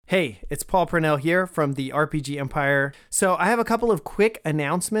Hey, it's Paul Purnell here from the RPG Empire. So I have a couple of quick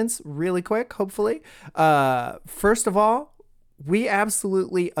announcements, really quick, hopefully. First of all, we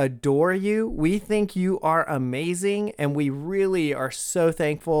absolutely adore you. We think you are amazing, and we really are so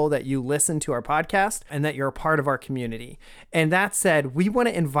thankful that you listen to our podcast and that you're a part of our community. And that said, we want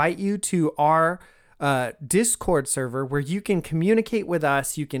to invite you to our Discord server where you can communicate with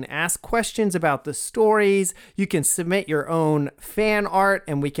us. You can ask questions about the stories. You can submit your own fan art,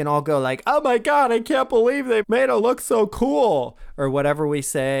 and we can all go like, oh my God, I can't believe they made it look so cool, or whatever we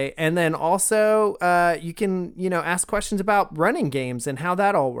say. And then also you can, ask questions about running games and how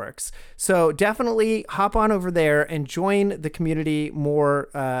that all works. So definitely hop on over there and join the community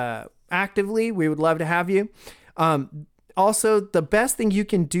more actively. We would love to have you. Also, the best thing you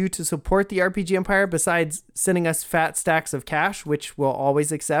can do to support the RPG Empire, besides sending us fat stacks of cash, which we'll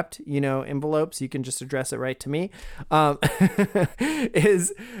always accept, envelopes, you can just address it right to me,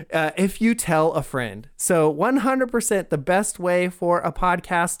 is if you tell a friend. So 100% the best way for a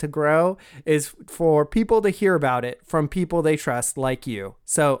podcast to grow is for people to hear about it from people they trust, like you.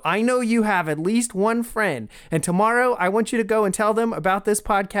 So I know you have at least one friend, and tomorrow I want you to go and tell them about this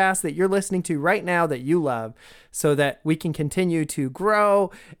podcast that you're listening to right now that you love, so that we can continue to grow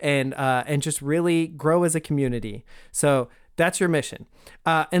and just really grow as a community. So that's your mission.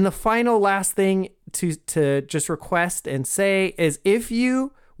 And the final last thing to just request and say is, if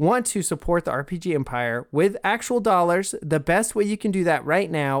you want to support the RPG Empire with actual dollars, the best way you can do that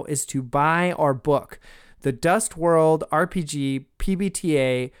right now is to buy our book, The Dust World RPG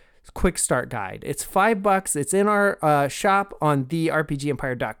PBTA Quick Start Guide. It's $5. It's in our shop on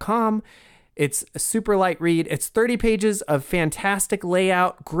therpgempire.com. It's a super light read. It's 30 pages of fantastic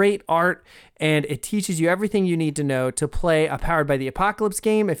layout, great art, and it teaches you everything you need to know to play a Powered by the Apocalypse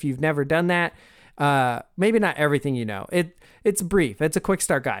game if you've never done that. Maybe not everything you know. It's brief. It's a quick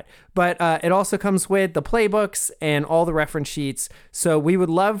start guide. But it also comes with the playbooks and all the reference sheets. So we would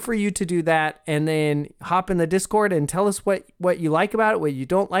love for you to do that, and then hop in the Discord and tell us what you like about it, what you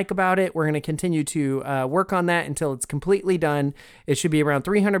don't like about it. We're going to continue to work on that until it's completely done. It should be around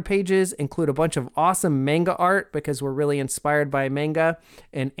 300 pages, include a bunch of awesome manga art because we're really inspired by manga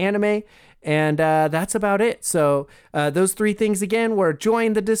and anime. And that's about it. So those three things again were: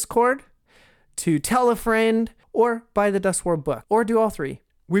 join the Discord, to tell a friend, or buy the Dust World book, or do all three.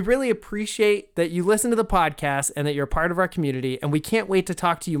 We really appreciate that you listen to the podcast and that you're part of our community, and we can't wait to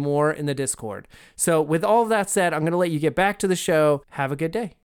talk to you more in the Discord. So with all of that said, I'm going to let you get back to the show. Have a good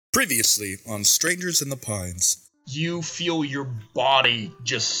day. Previously on Strangers in the Pines. You feel your body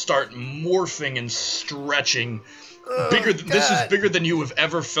just start morphing and stretching. This is bigger than you have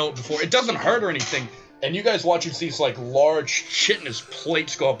ever felt before. It doesn't hurt or anything. And you guys watch as these large chitinous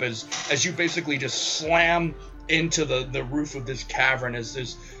plates go up as you basically just slam into the roof of this cavern, as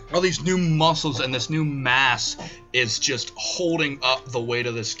there's all these new muscles and this new mass is just holding up the weight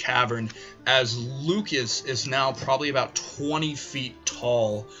of this cavern, as Lucas is now probably about 20 feet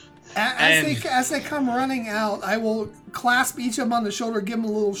tall. As they come running out, I will clasp each of them on the shoulder, give them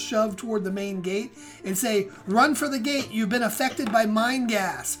a little shove toward the main gate, and say, "Run for the gate, you've been affected by mind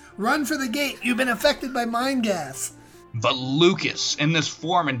gas. Run for the gate, you've been affected by mind gas." But Lucas, in this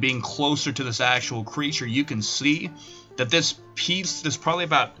form and being closer to this actual creature, you can see that this probably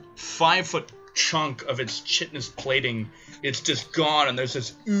about 5-foot chunk of its chitinous plating, it's just gone, and there's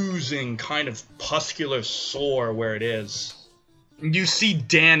this oozing kind of puscular sore where it is. You see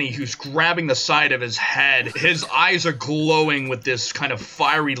Danny, who's grabbing the side of his head. His eyes are glowing with this kind of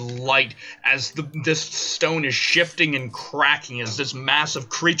fiery light as this stone is shifting and cracking as this massive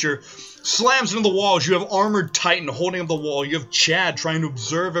creature slams into the walls. You have Armored Titan holding up the wall. You have Chad trying to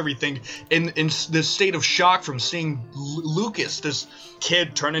observe everything in this state of shock from seeing Lucas, this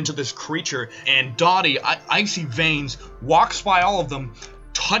kid, turn into this creature. And Dottie, Icy Veins, walks by all of them,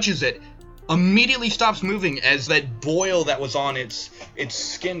 touches it, immediately stops moving as that boil that was on its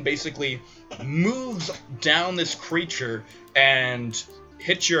skin basically moves down this creature and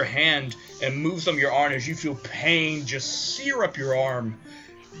hits your hand and moves on your arm as you feel pain just sear up your arm.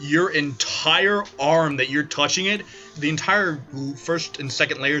 Your entire arm that you're touching it, the entire first and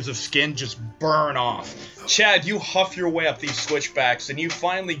second layers of skin just burn off. Chad, you huff your way up these switchbacks and you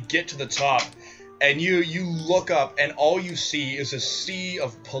finally get to the top. And you look up, and all you see is a sea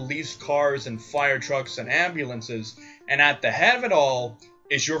of police cars and fire trucks and ambulances. And at the head of it all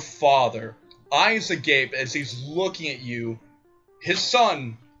is your father, eyes agape as he's looking at you. His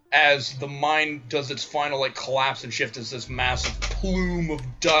son, as the mine does its final collapse and shift, as this massive plume of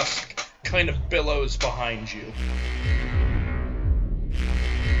dust kind of billows behind you.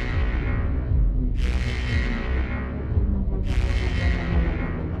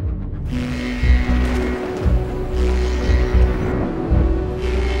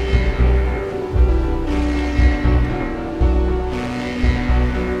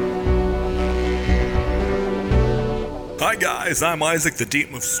 guys, I'm Isaac, the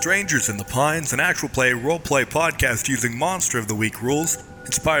Demon of Strangers in the Pines, an actual play role-play podcast using Monster of the Week rules,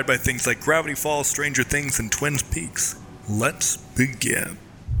 inspired by things like Gravity Falls, Stranger Things, and Twin Peaks. Let's begin.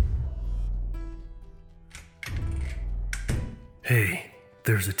 Hey,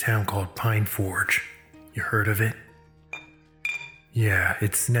 there's a town called Pine Forge. You heard of it? Yeah,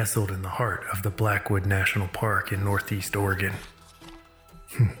 it's nestled in the heart of the Blackwood National Park in northeast Oregon.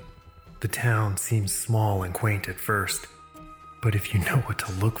 The town seems small and quaint at first, but if you know what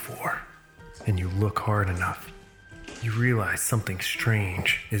to look for, and you look hard enough, you realize something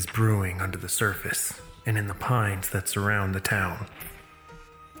strange is brewing under the surface and in the pines that surround the town.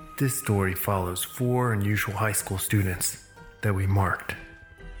 This story follows 4 unusual high school students that we marked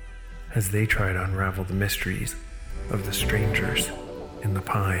as they try to unravel the mysteries of the strangers in the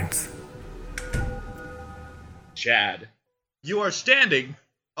pines. Chad, you are standing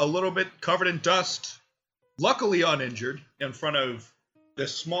a little bit covered in dust, luckily uninjured, in front of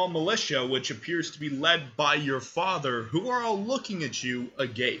this small militia which appears to be led by your father, who are all looking at you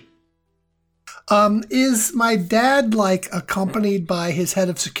agape. Is my dad, accompanied by his head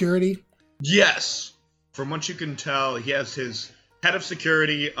of security? Yes. From what you can tell, he has his head of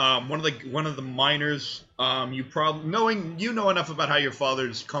security, one of the miners. You know enough about how your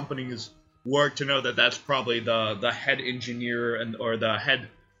father's companies work to know that that's probably the head engineer or the head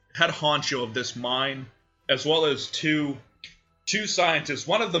honcho of this mine, as well as two scientists,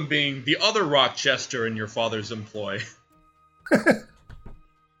 one of them being the other Rochester in your father's employ.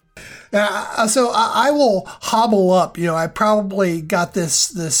 So I will hobble up. I probably got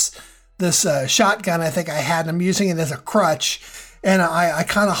this shotgun. I think I had, and I'm using it as a crutch, and I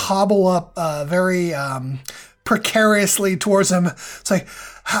kind of hobble up very precariously towards him. It's like,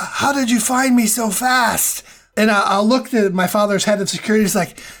 how did you find me so fast? And I looked at my father's head of security. He's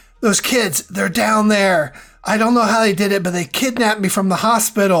like, those kids, they're down there. I don't know how they did it, but they kidnapped me from the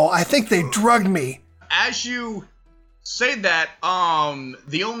hospital. I think they drugged me. As you say that,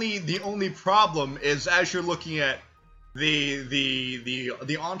 the only problem is, as you're looking at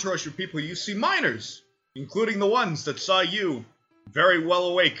the entourage of people, you see miners, including the ones that saw you very well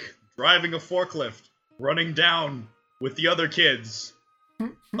awake, driving a forklift, running down with the other kids.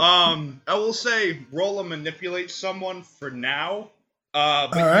 I will say, roll a manipulate someone for now.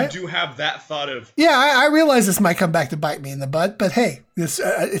 But right. You do have that thought of... Yeah, I realize this might come back to bite me in the butt, but hey,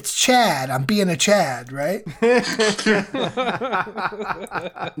 it's Chad. I'm being a Chad, right?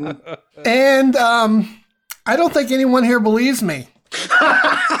 And I don't think anyone here believes me.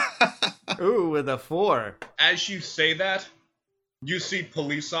 Ooh, with a 4. As you say that, you see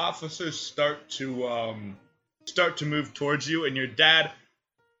police officers start to move towards you, and your dad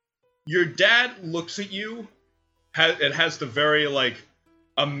looks at you. It has the very,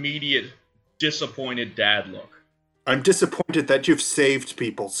 immediate, disappointed dad look. I'm disappointed that you've saved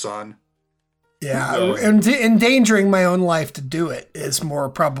people, son. Yeah, endangering my own life to do it is more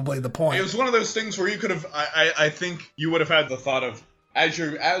probably the point. It was one of those things where you could have, I think you would have had the thought of, as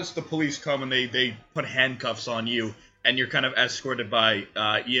the police come and they put handcuffs on you, and you're kind of escorted by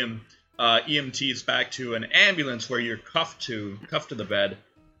EMTs back to an ambulance where you're cuffed to the bed,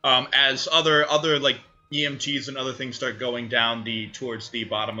 as other EMTs and other things start going down towards the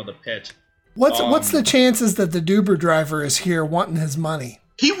bottom of the pit. What's the chances that the Uber driver is here wanting his money?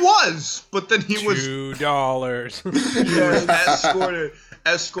 He was, but then he was $2. He was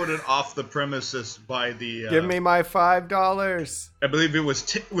escorted off the premises by the. Give me my $5. I believe it was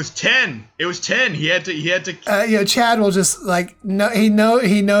 10. It was 10. He had to. Chad will just he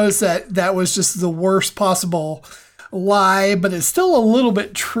knows that was just the worst possible lie, but it's still a little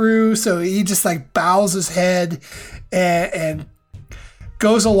bit true, so he just bows his head and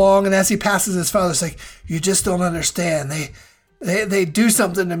goes along, and as he passes his father, it's like, you just don't understand. They do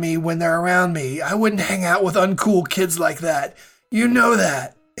something to me when they're around me. I wouldn't hang out with uncool kids like that. You know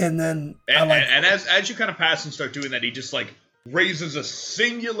that. And then as you kind of pass and start doing that, he just raises a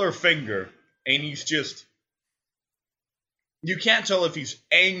singular finger, and he's just, you can't tell if he's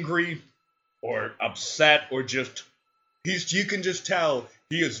angry or upset or just, you can just tell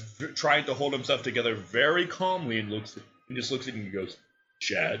he is trying to hold himself together very calmly, and just looks at you and goes,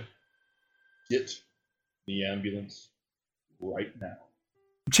 Chad, get the ambulance right now.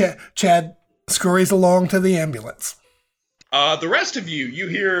 Chad scurries along to the ambulance. The rest of you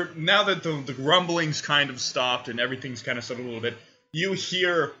hear, now that the rumbling's kind of stopped and everything's kind of settled a little bit, you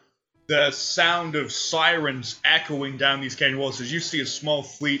hear the sound of sirens echoing down these canyon walls as you see a small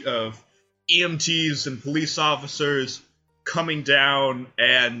fleet of EMTs and police officers coming down,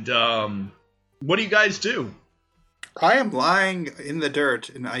 and what do you guys do? I am lying in the dirt,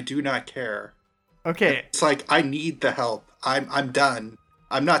 and I do not care. Okay. It's I need the help. I'm done.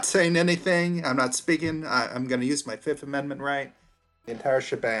 I'm not saying anything. I'm not speaking. I'm going to use my Fifth Amendment right. The entire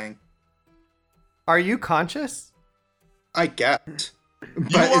shebang. Are you conscious? I get.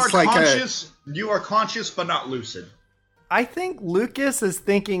 But You are it's like conscious. You are conscious, but not lucid. I think Lucas is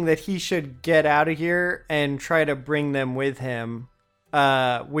thinking that he should get out of here and try to bring them with him.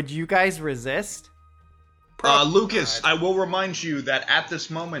 Would you guys resist? Lucas, I will remind you that at this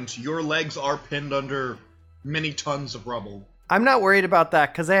moment, your legs are pinned under many tons of rubble. I'm not worried about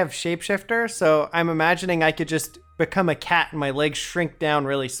that because I have shapeshifter, so I'm imagining I could just become a cat and my legs shrink down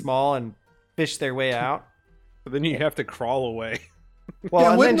really small and fish their way out. But then you have to crawl away. Well,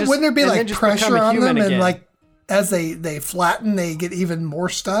 Yeah, and then wouldn't there be and then like just pressure become a on human them, again. and like as they flatten, they get even more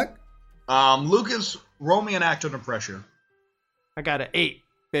stuck? Lucas, roll me an act under pressure. I got an 8,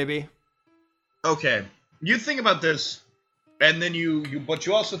 baby. Okay, you think about this, and then but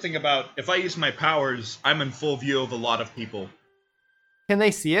you also think about, if I use my powers, I'm in full view of a lot of people. Can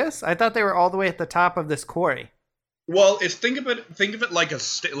they see us? I thought they were all the way at the top of this quarry. Well, think of it like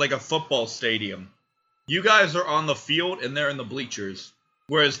a football stadium. You guys are on the field and they're in the bleachers,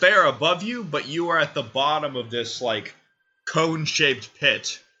 whereas they are above you, but you are at the bottom of this like cone-shaped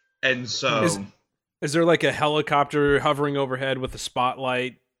pit, and so Is there like a helicopter hovering overhead with a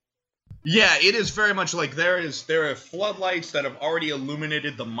spotlight? yeah, it is very much like there are floodlights that have already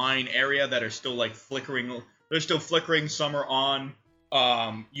illuminated the mine area that are still like flickering. They're still flickering. Some are on.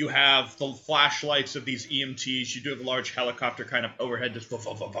 You have the flashlights of these EMTs. You do have a large helicopter kind of overhead, just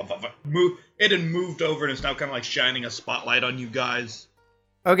move. It had moved over and is now kind of like shining a spotlight on you guys.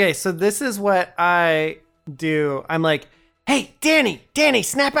 Okay, so this is what I do. I'm like, hey, Danny,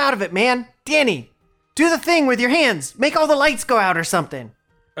 snap out of it, man. Danny, do the thing with your hands. Make all the lights go out or something.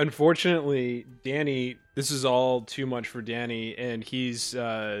 Unfortunately, Danny, this is all too much for Danny, and he's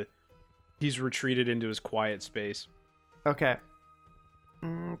retreated into his quiet space. Okay.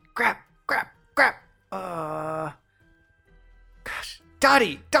 Crap. Gosh.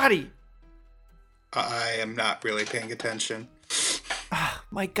 Dottie. I am not really paying attention. Oh,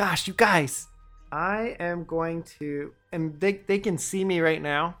 my gosh, you guys. I am going to... And they can see me right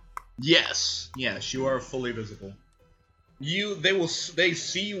now. Yes, you are fully visible. They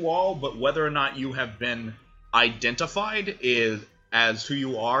see you all, but whether or not you have been identified as who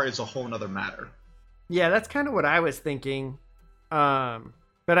you are is a whole nother matter. Yeah, that's kind of what I was thinking. But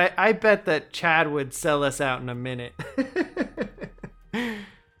I bet that Chad would sell us out in a minute.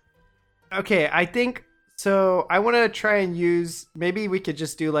 Okay, I think... So I want to try and use... Maybe we could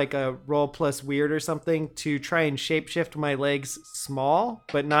just do like a roll plus weird or something to try and shapeshift my legs small,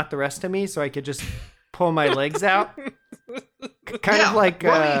 but not the rest of me, so I could just pull my legs out. Kind of like...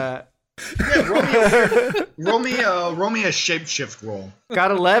 roll me a shapeshift roll. Got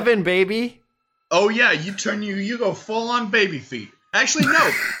 11, baby. Oh yeah, you go full on baby feet. Actually,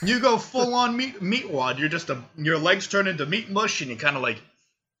 no, you go full on meat wad. Your legs turn into meat mush, and you kind of like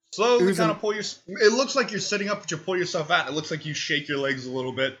slowly kind of pull your. It looks like you're sitting up, but you pull yourself out. It looks like you shake your legs a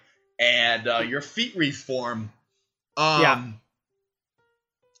little bit, and your feet reform. It's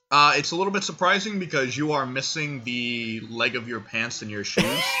a little bit surprising because you are missing the leg of your pants and your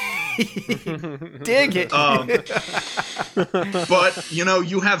shoes. Dig it. But,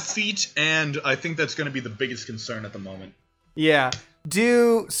 you have feet, and I think that's going to be the biggest concern at the moment. Yeah.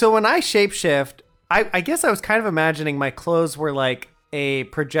 So when I shapeshift, I guess I was kind of imagining my clothes were like a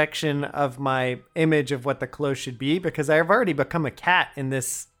projection of my image of what the clothes should be, because I've already become a cat in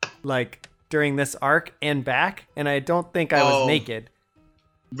this, like, during this arc and back, and I don't think I was naked.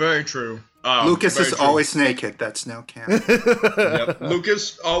 Very true. Lucas very is true. always naked. That's no canon. Yep.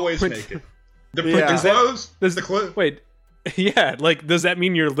 Lucas always naked. The clothes. Wait, yeah, like, does that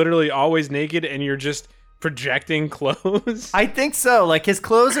mean you're literally always naked and you're just projecting clothes? I think so. Like, his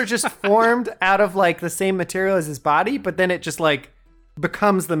clothes are just formed out of like the same material as his body, but then it just like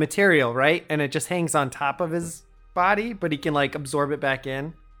becomes the material, right? And it just hangs on top of his body, but he can like absorb it back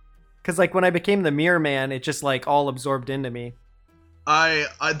in. Because like when I became the Mirror Man, it just like all absorbed into me.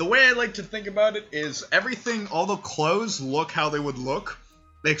 The way I like to think about it is everything, all the clothes look how they would look,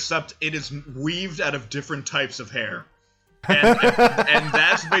 except it is weaved out of different types of hair. And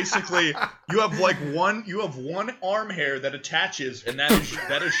that's basically, you have one arm hair that attaches, and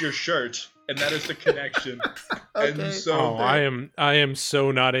that is your shirt, and that is the connection. Okay. And so I am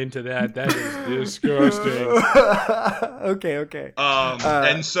so not into that. That is disgusting. Okay.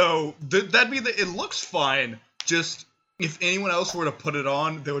 And so that'd be it looks fine, just if anyone else were to put it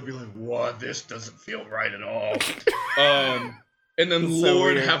on, they would be like, what, this doesn't feel right at all. And then, That's so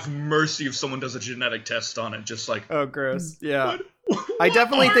Lord weird. have mercy if someone does a genetic test on it, just like, Oh, gross. Yeah. what I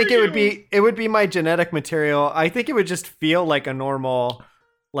definitely are think it would you? be my genetic material. I think it would just feel like a normal,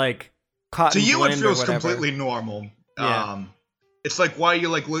 like, cotton To you, it blend or feels whatever. completely normal. Yeah. It's like why you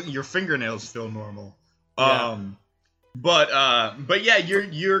like your fingernails feel normal. Yeah. But yeah,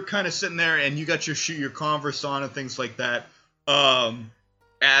 you're kind of sitting there and you got your Converse on and things like that.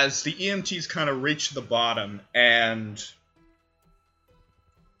 As the EMTs kind of reach the bottom and.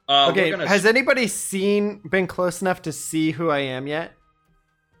 Okay, we're gonna has anybody been close enough to see who I am yet?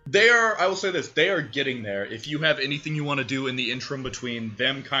 I will say this, they are getting there. If you have anything you want to do in the interim between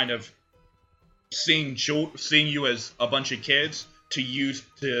them kind of seeing you as a bunch of kids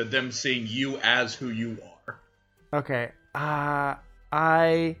to them seeing you as who you are. Okay. I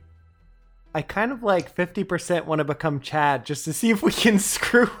kind of like 50% want to become Chad just to see if we can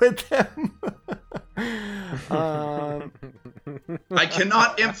screw with them. I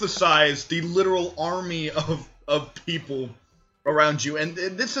cannot emphasize the literal army of people around you, and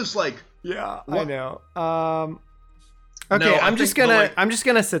this is like Yeah, I What- know. No, Okay, I I'm just think the, gonna like- I'm just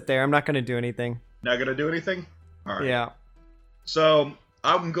gonna sit there. I'm not gonna do anything. not gonna do anything. All right. Yeah. So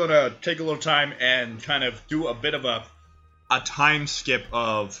I'm gonna take a little time and kind of do a bit of a time skip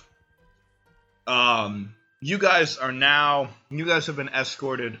of you guys have been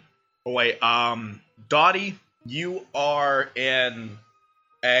escorted away. Dottie,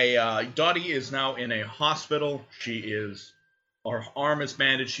 Dottie is now in a hospital. Her arm is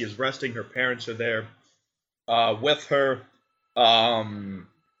bandaged, she is resting, her parents are there with her.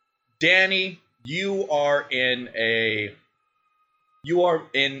 Danny, you are in a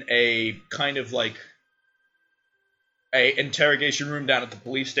kind of like a interrogation room down at the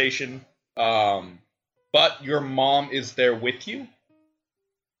police station. But your mom is there with you.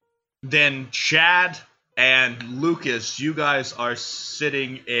 Then Chad and Lucas, you guys are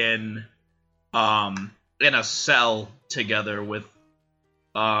sitting in a cell together with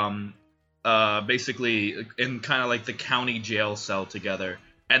basically in kind of like the county jail cell together.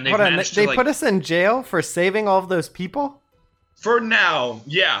 And they've Hold on, managed they to like put us in jail for saving all of those people? for now,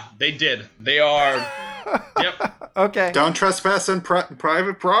 yeah, they did. They are yep. Okay. Don't trespass on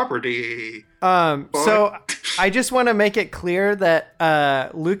private property. So I just want to make it clear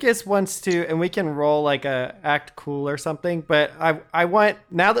that Lucas wants to, and we can roll like a act cool or something, but I want,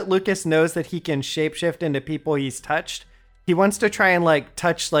 now that Lucas knows that he can shapeshift into people he's touched, he wants to try and like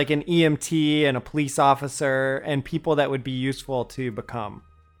touch like an EMT and a police officer and people that would be useful to become.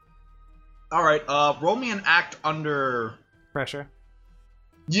 All right, roll me an act under. Pressure.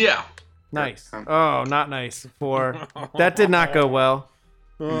 Yeah. Nice. Oh, not nice. 4. That did not go well.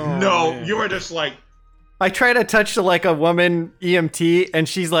 No, you were just like. I try to touch like a woman EMT and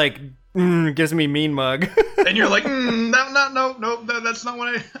she's like, gives me mean mug. And you're like, no, that's not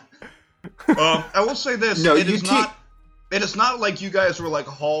what I. I will say this: No, it you is not like you guys were like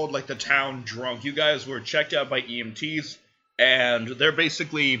hauled like the town drunk. You guys were checked out by EMTs, and they're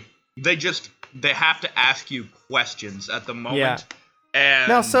basically they have to ask you questions at the moment. Yeah. And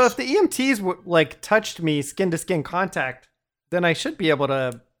Now, so if the EMTs like touched me skin to skin contact, then I should be able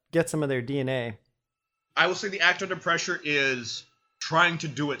to get some of their DNA. I will say the act under pressure is trying to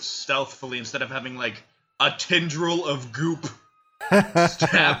do it stealthily instead of having like a tendril of goop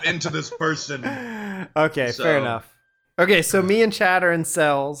stab into this person. Okay, So- fair enough. Okay, so me and Chad are in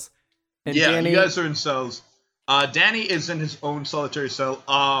cells. And Yeah, Danny, you guys are in cells. Danny is in his own solitary cell.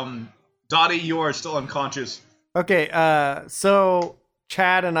 Dottie, you are still unconscious. Okay, so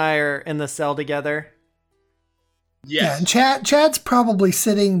Chad and I are in the cell together. Yeah, Yes. and Chad's probably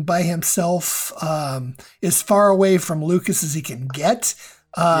sitting by himself, as far away from Lucas as he can get.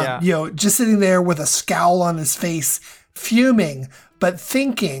 Yeah. You know, just sitting there with a scowl on his face, fuming, but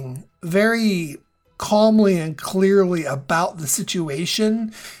thinking very calmly and clearly about the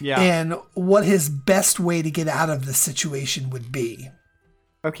situation Yeah. and what his best way to get out of the situation would be.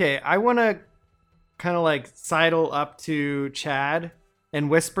 Okay, I want to kind of like sidle up to Chad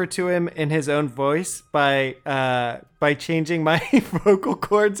and whisper to him in his own voice by changing my vocal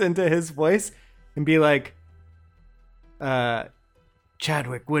cords into his voice and be like,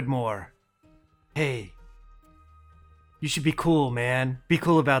 Chadwick Woodmore, hey, you should be cool, man. Be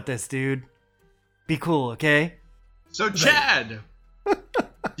cool about this, dude. Be cool, okay? So Chad,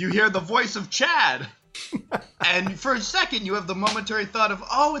 you hear the voice of Chad, and for a second you have the momentary thought of,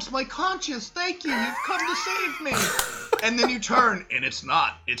 "Oh, it's my conscience. Thank you. You've come to save me." And then you turn, and it's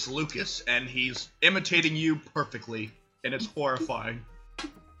not. It's Lucas, and he's imitating you perfectly, and it's horrifying.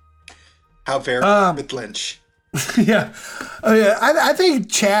 How very with Lynch. Yeah. Oh, yeah. I think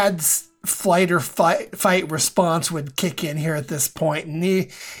Chad's flight or fight response would kick in here at this point, and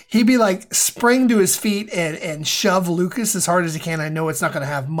he'd be like spring to his feet and shove Lucas as hard as he can. I know it's not going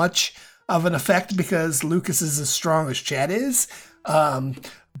to have much of an effect because Lucas is as strong as Chad is.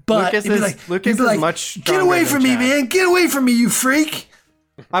 But Lucas is much stronger. Get away than from me, Chad. man! Get away from me, you freak!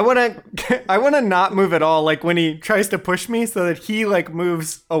 I wanna not move at all. Like when he tries to push me, so that he like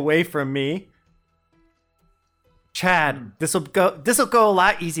moves away from me. Chad, this'll go a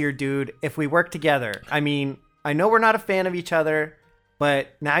lot easier, dude, if we work together. I mean, I know we're not a fan of each other,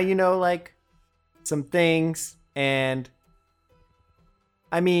 but now you know like some things, and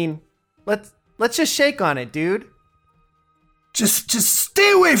I mean, let's just shake on it, dude. Just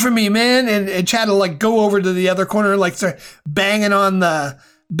stay away from me, man. And Chad will like go over to the other corner, like start banging on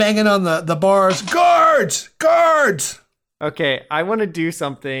the bars. Guards! Okay, I want to do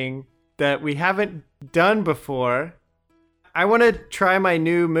something that we haven't done before. I want to try my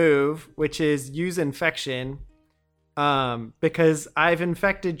new move, which is use infection, because I've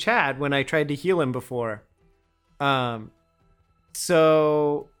infected Chad when I tried to heal him before.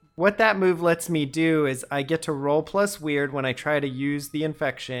 So what that move lets me do is I get to roll plus weird when I try to use the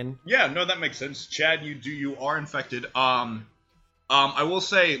infection. Yeah, no, that makes sense. Chad, you are infected. I will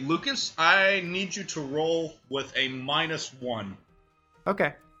say, Lucas, I need you to roll with a -1.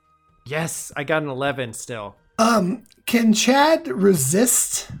 Okay. Yes, I got an 11 still. Can Chad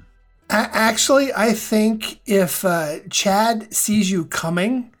resist? Actually, I think if Chad sees you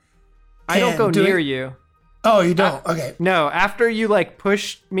coming, I don't go near you. Oh, you don't? Okay. No, after you like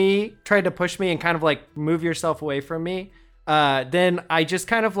tried to push me and kind of like move yourself away from me, then I just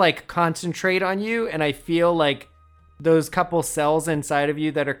kind of like concentrate on you, and I feel like those couple cells inside of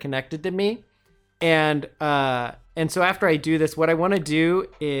you that are connected to me. And so after I do this, what I want to do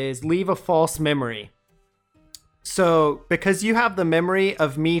is leave a false memory. So because you have the memory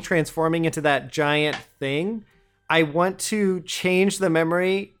of me transforming into that giant thing, I want to change the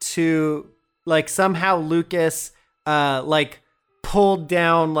memory to like somehow Lucas like pulled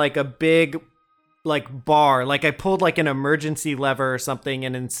down like a big like bar, like I pulled like an emergency lever or something,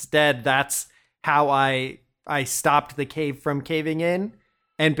 and instead that's how I stopped the cave from caving in,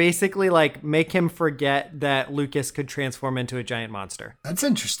 and basically like make him forget that Lucas could transform into a giant monster. That's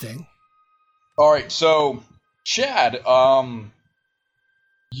interesting. All right, so Chad,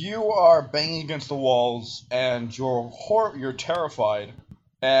 you are banging against the walls, and you're terrified,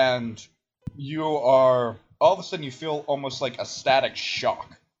 and you are all of a sudden you feel almost like a static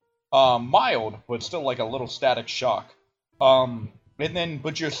shock, mild, but still like a little static shock. And then,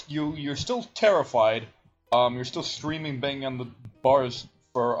 but you're still terrified. You're still screaming, banging on the bars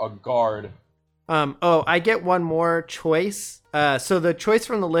for a guard. I get one more choice. So the choice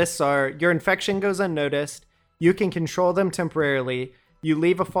from the lists are: your infection goes unnoticed, you can control them temporarily, you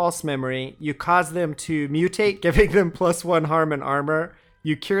leave a false memory, you cause them to mutate, giving them +1 harm and armor,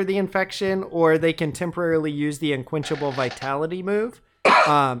 you cure the infection, or they can temporarily use the unquenchable vitality move.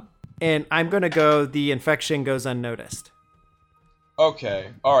 And I'm going to go the infection goes unnoticed. Okay.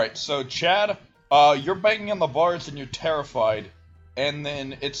 All right. So Chad, you're banging on the bars and you're terrified. And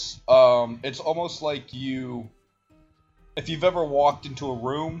then it's almost like if you've ever walked into a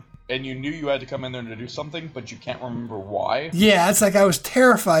room and you knew you had to come in there to do something, but you can't remember why. Yeah, it's like I was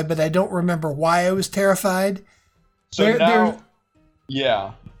terrified, but I don't remember why I was terrified. So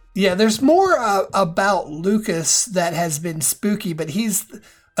yeah. Yeah, there's more about Lucas that has been spooky, but he's,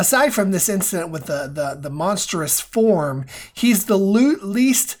 aside from this incident with the monstrous form, he's the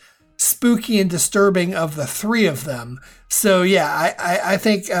least spooky and disturbing of the three of them. So yeah, I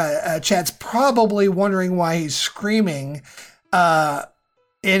think Chad's probably wondering why he's screaming, and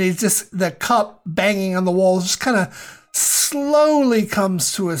he's just, the cup banging on the walls just kind of slowly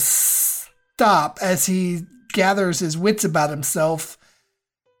comes to a stop as he gathers his wits about himself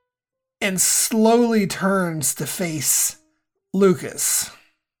and slowly turns to face Lucas.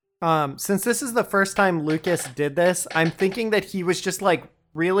 Since this is the first time Lucas did this, I'm thinking that he was just like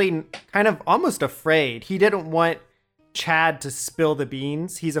really kind of almost afraid. He didn't want Chad to spill the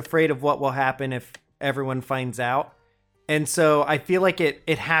beans. He's afraid of what will happen if everyone finds out. And so I feel like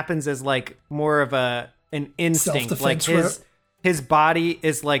it happens as like more of an instinct. Like his body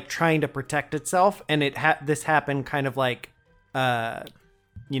is like trying to protect itself, and this happened kind of like by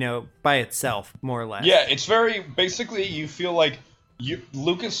itself, more or less. Yeah, it's very basically you feel like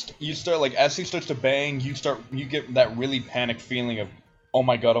Lucas, you start like as he starts to bang, you get that really panic feeling of oh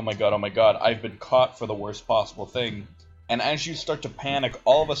my god, I've been caught for the worst possible thing. And as you start to panic,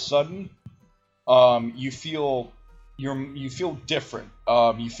 all of a sudden, you feel different.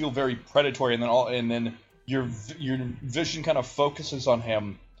 You feel very predatory, and then your vision kind of focuses on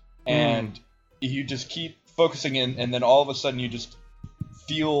him, and you just keep focusing in, and then all of a sudden you just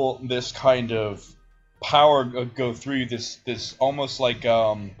feel this kind of power go through this almost like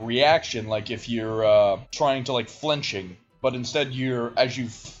reaction, like if you're trying to like flinching, but instead as you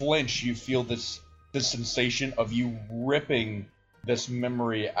flinch, you feel this sensation of you ripping this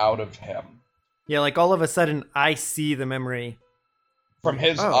memory out of him. Yeah, like all of a sudden I see the memory from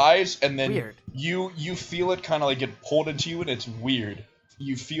his eyes, and then weird. you feel it kind of like get pulled into you, and it's weird.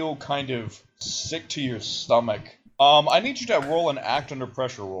 You feel kind of sick to your stomach. I need you to roll an act under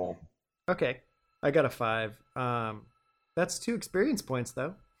pressure roll. Okay, I got a 5. That's 2 experience points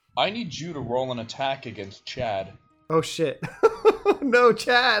though. I need you to roll an attack against Chad. Oh shit. No,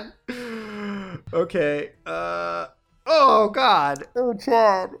 Chad. Okay. Oh god. Oh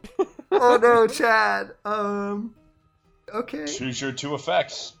Chad. Oh no, Chad. Okay. Choose your 2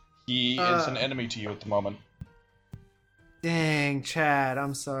 effects. He is an enemy to you at the moment. Dang, Chad.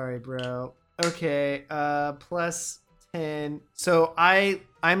 I'm sorry, bro. Okay. Plus 10. So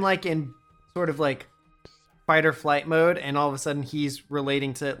I'm like in sort of like fight or flight mode, and all of a sudden he's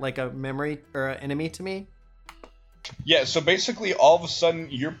relating to like a memory or an enemy to me. Yeah, so basically all of a sudden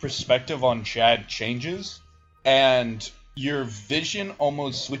your perspective on Chad changes, and your vision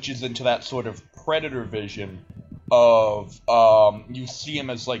almost switches into that sort of predator vision of you see him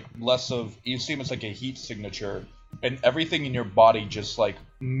as like you see him as like a heat signature, and everything in your body just like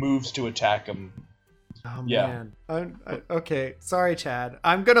moves to attack him. Oh yeah. Man. Okay, sorry, Chad.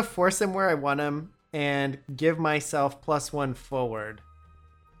 I'm gonna force him where I want him and give myself +1 forward.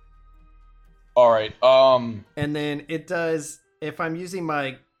 All right. And then it does, if I'm using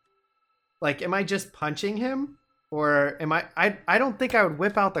my, like, am I just punching him? Or am I don't think I would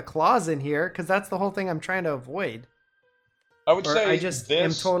whip out the claws in here, because that's the whole thing I'm trying to avoid. I would say I just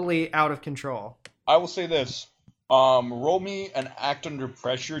am totally out of control. I will say this. Roll me an act under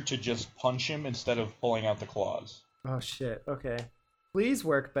pressure to just punch him instead of pulling out the claws. Oh shit, okay. Please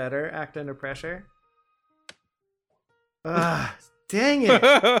work better, act under pressure. Dang it!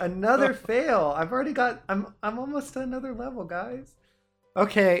 Another fail. I've already got. I'm almost to another level, guys.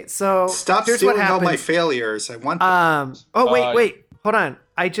 Okay, so stop here's stealing what all my failures. I want. Oh wait, hold on.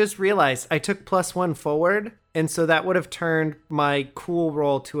 I just realized I took +1 forward, and so that would have turned my cool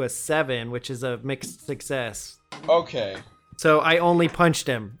roll to a 7, which is a mixed success. Okay. So I only punched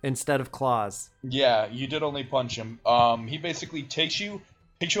him instead of claws. Yeah, you did only punch him. He basically picks you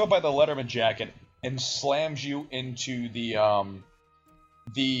up by the Letterman jacket and slams you into the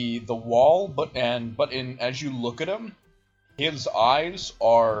wall, but as you look at him, his eyes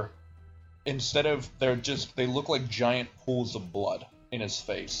are, they look like giant pools of blood in his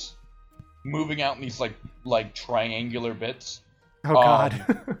face, moving out in these like triangular bits. Oh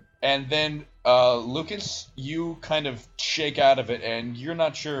god. And then Lucas, you kind of shake out of it, and you're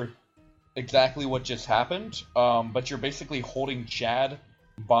not sure exactly what just happened, but you're basically holding Chad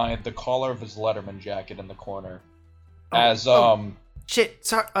by the collar of his Letterman jacket in the corner. Shit,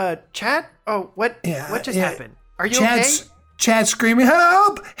 sorry, Chad? Oh, what just happened? Are you okay? Chad screaming,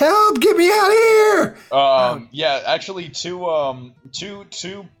 help, get me out of here! Yeah, actually two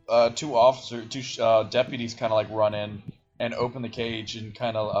deputies kind of like run in and open the cage and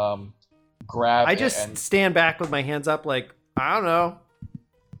kind of grab. I just stand back with my hands up, like, I don't know.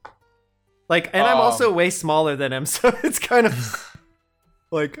 Like, and I'm also way smaller than him, so it's kind of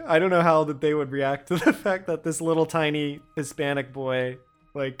like, I don't know how that they would react to the fact that this little tiny Hispanic boy,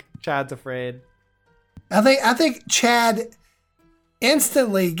 like, Chad's afraid. I think Chad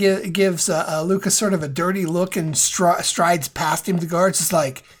instantly gives Lucas sort of a dirty look and strides past him. The guards is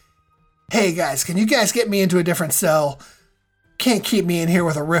like, hey guys, can you guys get me into a different cell? Can't keep me in here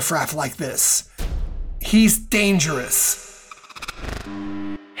with a riffraff like this. He's dangerous.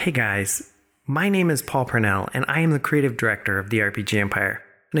 Hey guys, my name is Paul Purnell, and I am the creative director of the RPG Empire.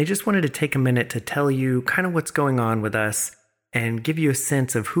 And I just wanted to take a minute to tell you kind of what's going on with us and give you a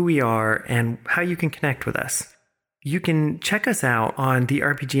sense of who we are and how you can connect with us. You can check us out on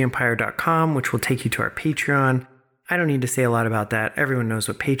therpgempire.com, which will take you to our Patreon. I don't need to say a lot about that. Everyone knows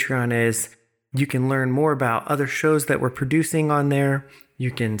what Patreon is. You can learn more about other shows that we're producing on there.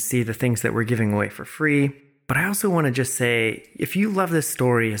 You can see the things that we're giving away for free. But I also want to just say, if you love this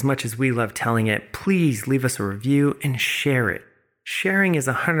story as much as we love telling it, please leave us a review and share it. Sharing is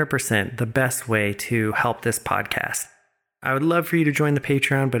 100% the best way to help this podcast. I would love for you to join the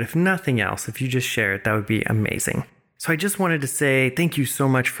Patreon, but if nothing else, if you just share it, that would be amazing. So I just wanted to say thank you so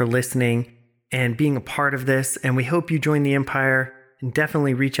much for listening and being a part of this, and we hope you join the Empire, and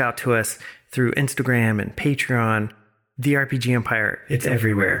definitely reach out to us through Instagram and Patreon. The RPG Empire, it's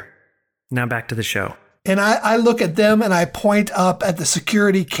everywhere. Now back to the show. And I look at them and I point up at the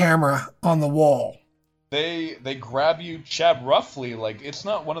security camera on the wall. They grab you, Chad, roughly. Like, it's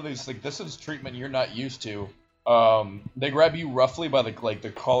not one of these, like, this is treatment you're not used to. They grab you roughly by the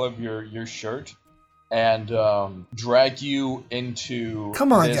collar of your shirt and drag you into.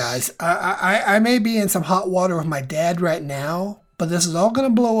 Come on, this... guys. I may be in some hot water with my dad right now, but this is all going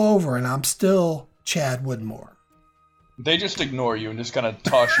to blow over, and I'm still Chad Woodmore. They just ignore you and just kind of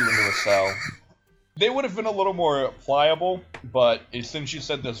toss you into a cell. They would have been a little more pliable, but since you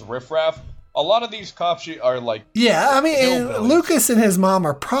said this riffraff, a lot of these cops are like... Yeah, I mean, Lucas and his mom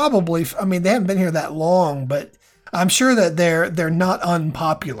are probably... I mean, they haven't been here that long, but I'm sure that they're not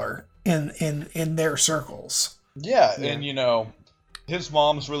unpopular in their circles. Yeah, and you know, his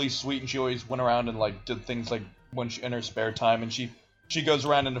mom's really sweet, and she always went around and like did things like when she in her spare time, and she goes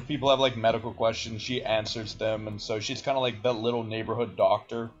around, and if people have like medical questions, she answers them, and so she's kind of like that little neighborhood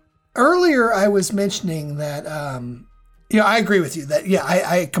doctor. Earlier, I was mentioning that, I agree with you that,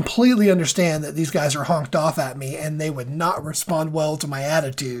 I completely understand that these guys are honked off at me and they would not respond well to my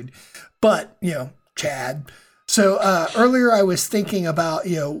attitude. But, Chad. So earlier I was thinking about,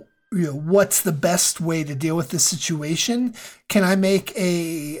 what's the best way to deal with this situation? Can I make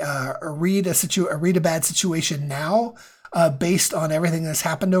a read a bad situation now based on everything that's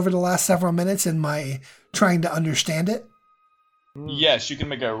happened over the last several minutes and my trying to understand it? Yes, you can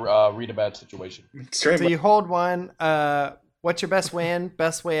make a read a bad situation. So you hold one. What's your best way in,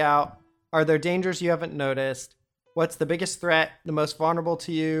 best way out? Are there dangers you haven't noticed? What's the biggest threat, the most vulnerable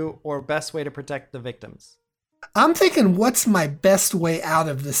to you, or best way to protect the victims? I'm thinking what's my best way out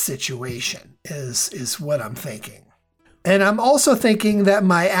of this situation is what I'm thinking. And I'm also thinking that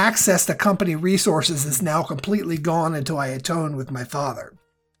my access to company resources is now completely gone until I atone with my father.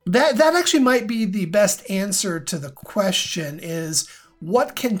 That actually might be the best answer to the question is,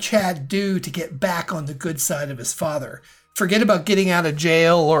 what can Chad do to get back on the good side of his father? Forget about getting out of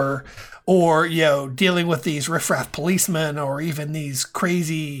jail or dealing with these riffraff policemen or even these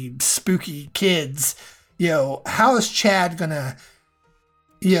crazy, spooky kids. How is Chad gonna,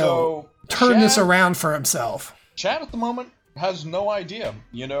 turn this around for himself? Chad at the moment has no idea.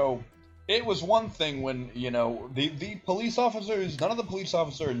 It was one thing when, the police officers, none of the police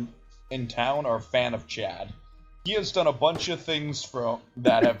officers in town are a fan of Chad. He has done a bunch of things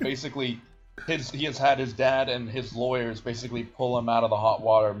that have basically, he has had his dad and his lawyers basically pull him out of the hot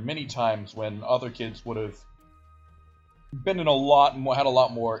water many times when other kids would have been in had a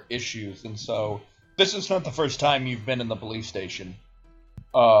lot more issues. And so, this is not the first time you've been in the police station.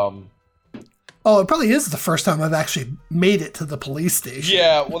 Oh, it probably is the first time I've actually made it to the police station.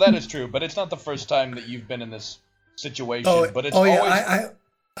 Yeah, well, that is true, but it's not the first time that you've been in this situation. But it's always...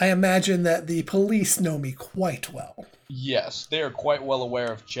 I imagine that the police know me quite well. Yes, they are quite well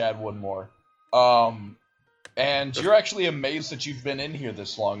aware of Chad Woodmore. And you're actually amazed that you've been in here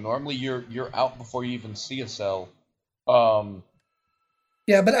this long. Normally, you're out before you even see a cell.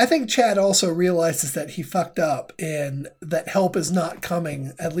 Yeah, but I think Chad also realizes that he fucked up and that help is not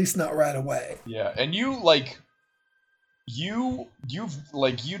coming, at least not right away. Yeah, and you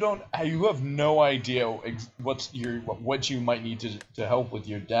have no idea what you might need to help with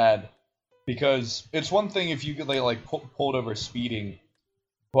your dad, because it's one thing if you get pulled over speeding,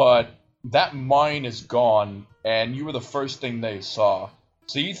 but that mine is gone and you were the first thing they saw.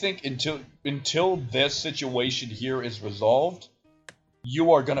 So you think until this situation here is resolved,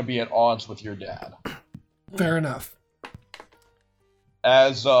 you are going to be at odds with your dad. Fair enough.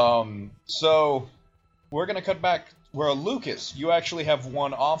 So we're going to cut back where Lucas, you actually have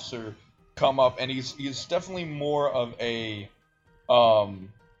one officer come up, and he's definitely more of a,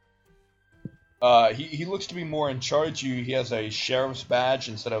 he looks to be more in charge. He has a sheriff's badge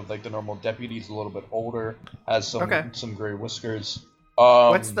instead of like the normal deputy. He's a little bit older, has some gray whiskers.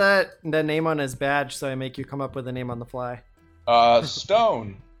 What's the name on his badge so I make you come up with a name on the fly?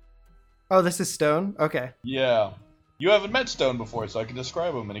 Stone. Oh, this is Stone? Okay. Yeah. You haven't met Stone before, so I can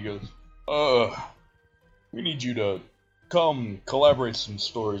describe him. And he goes, we need you to come collaborate some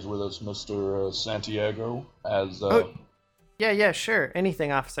stories with us, Mr. Santiago, as, Yeah, sure.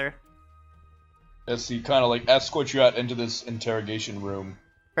 Anything, officer. As he kind of, escorts you out into this interrogation room.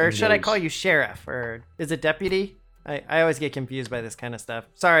 Or should I call you sheriff? Or is it deputy? I always get confused by this kind of stuff.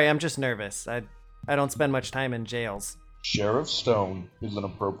 Sorry, I'm just nervous. I don't spend much time in jails. Sheriff Stone is an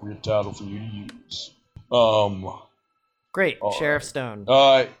appropriate title for you to use. Great, Sheriff Stone.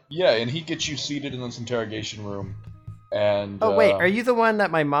 Yeah, and he gets you seated in this interrogation room, and... Oh, wait, are you the one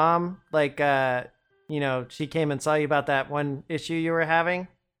that my mom, she came and saw you about that one issue you were having?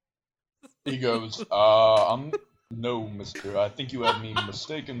 He goes, no, mister, I think you have me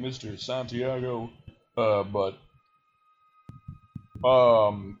mistaken, Mr. Santiago. But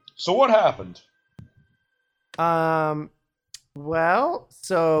so what happened? Well,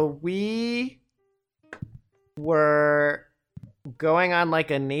 so we were going on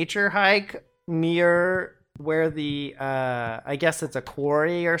like a nature hike near where the I guess it's a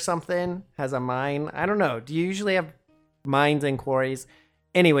quarry or something, has a mine. I don't know. Do you usually have mines and quarries?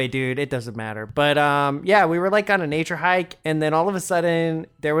 Anyway, dude, it doesn't matter. But yeah, we were like on a nature hike, and then all of a sudden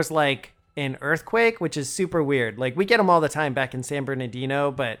there was like an earthquake, which is super weird. Like we get them all the time back in San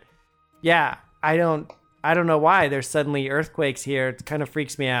Bernardino, but yeah, I don't know why there's suddenly earthquakes here. It kind of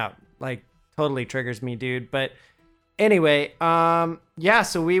freaks me out. Like totally triggers me, dude. But anyway, yeah,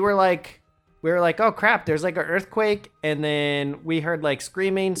 so we were like, oh crap, there's like an earthquake, and then we heard like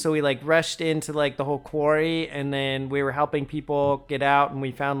screaming, so we like rushed into like the whole quarry, and then we were helping people get out, and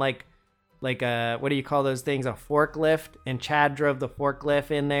we found like a, what do you call those things, a forklift, and Chad drove the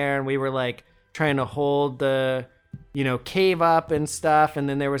forklift in there, and we were like trying to hold the, you know, cave up and stuff, and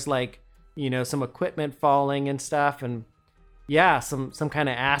then there was like, you know, some equipment falling and stuff, and yeah, some kind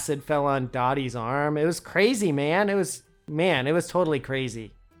of acid fell on Dottie's arm. It was crazy, man. It was totally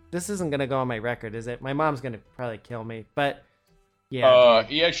crazy. This isn't gonna go on my record, is it? My mom's gonna probably kill me, but yeah.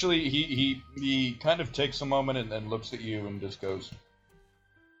 He actually he kind of takes a moment and then looks at you and just goes,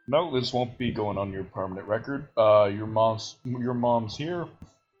 "No, this won't be going on your permanent record. Your mom's here.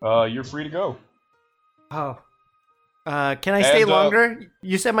 You're free to go." Oh. Can I stay longer?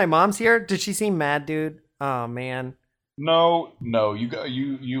 You said my mom's here? Did she seem mad, dude? Oh man. No,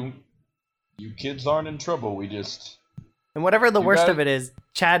 you kids aren't in trouble. We just. And whatever the worst of it is,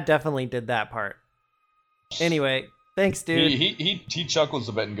 Chad definitely did that part. Anyway, thanks, dude. He chuckles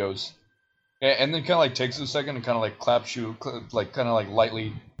a bit and goes, and then kind of like takes a second and kind of like claps you, like kind of like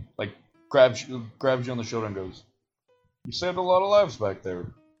lightly, like grabs you on the shoulder and goes, "You saved a lot of lives back there.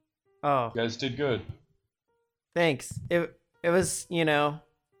 Oh, you guys did good. Thanks. It was, you know,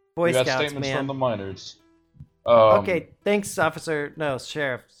 Boy Scouts, statements man. From the miners." Okay, thanks, Officer. No,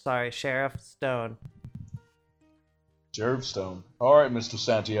 Sheriff. Sorry, Sheriff Stone. Sheriff Stone. All right, Mr.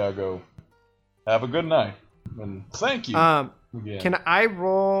 Santiago. Have a good night, and thank you. Again. Can I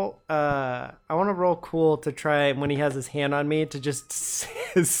roll? I want to roll cool to try when he has his hand on me to just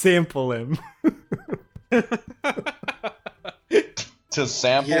sample him. To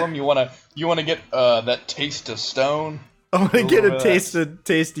sample him, you wanna get that taste of stone. I want to get a taste of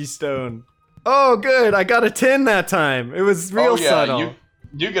tasty stone. Oh, good! I got a 10 that time. It was real subtle.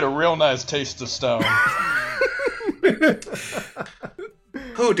 You get a real nice taste of stone.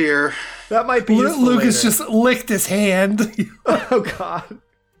 Oh dear. That might be Lucas just licked his hand. Oh god.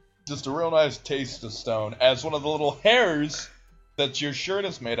 Just a real nice taste of stone. As one of the little hairs that your shirt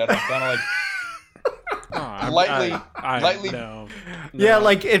is made out of, kind of like lightly. No. Yeah,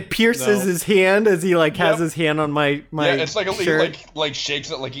 like it pierces his hand as he like has his hand on my it's like shirt. he like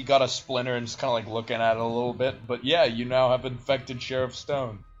shakes it like he got a splinter and just kind of like looking at it a little bit. But yeah, you now have infected Sheriff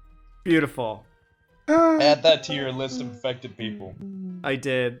Stone. Beautiful. Add that to your list of infected people. I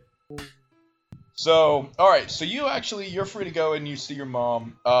did. So, all right. So you're free to go and you see your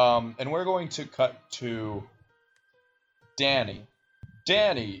mom. And we're going to cut to Danny.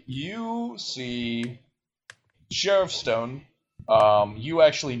 Danny, you see Sheriff Stone.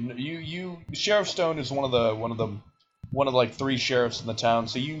 Sheriff Stone is one of like 3 sheriffs in the town,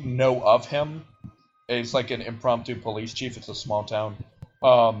 so you know of him. It's like an impromptu police chief. It's a small town.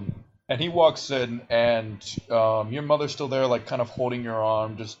 And he walks in, and your mother's still there, like kind of holding your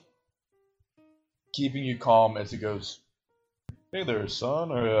arm, just keeping you calm as he goes, "Hey there,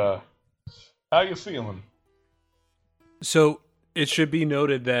 son," or "How you feeling?" So it should be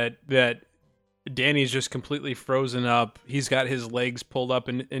noted that Danny's just completely frozen up. He's got his legs pulled up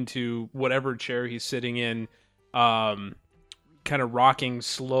into whatever chair he's sitting in, kind of rocking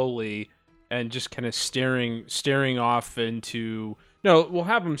slowly, and just kind of staring off into. No, we'll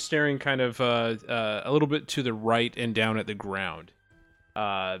have him staring kind of a little bit to the right and down at the ground.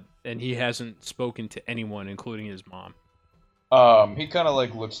 And he hasn't spoken to anyone, including his mom. He kind of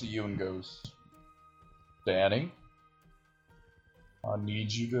like looks at you and goes, "Danny, I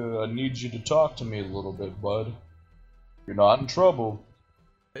need you to talk to me a little bit, bud. You're not in trouble."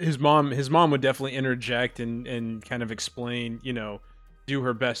 His mom would definitely interject and kind of explain, do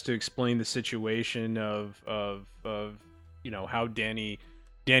her best to explain the situation of how Danny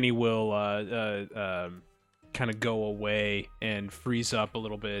will kind of go away and freeze up a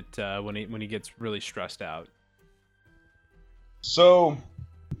little bit when he gets really stressed out. So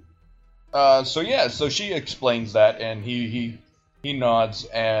she explains that, and he nods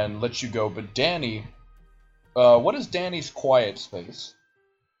and lets you go. But Danny, what is Danny's quiet space?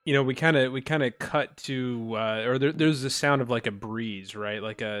 we kind of cut to, or there's the sound of like a breeze, right?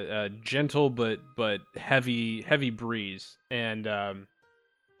 Like a gentle but heavy breeze, and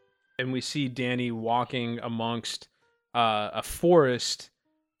we see Danny walking amongst a forest,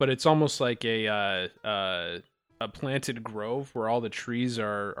 but it's almost like a planted grove where all the trees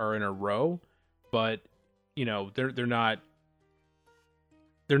are in a row, but they're not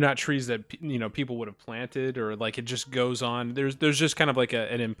trees that people would have planted, or like it just goes on. There's just kind of like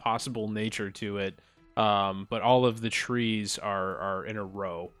an impossible nature to it, but all of the trees are in a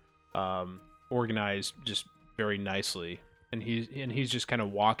row, organized just very nicely, and he's just kind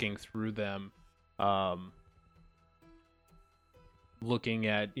of walking through them, looking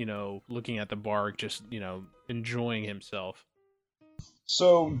at the bark, just enjoying himself.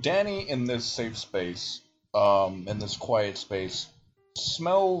 So Danny, in this safe space, in this quiet space,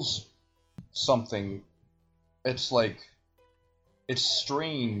 smells something. It's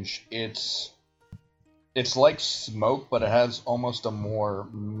strange. It's like smoke, but it has almost a more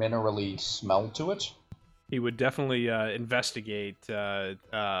minerally smell to it. He would definitely investigate,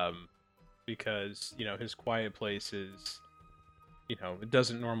 because his quiet place is, it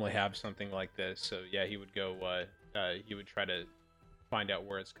doesn't normally have something like this. So yeah, he would go. He would try to find out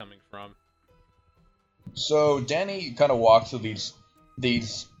where it's coming from. So Danny kind of walks through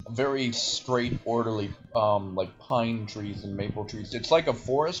these very straight, orderly, like pine trees and maple trees. It's like a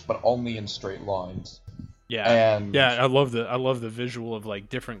forest, but only in straight lines. Yeah, and I love the visual of like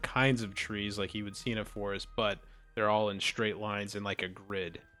different kinds of trees, like you would see in a forest, but they're all in straight lines in like a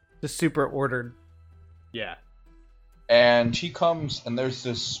grid. Just super ordered. Yeah. And he comes, and there's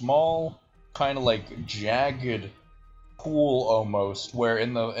this small, kind of like jagged pool almost, where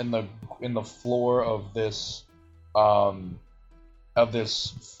in the floor of this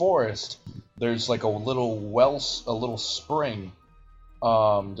forest, there's like a little spring,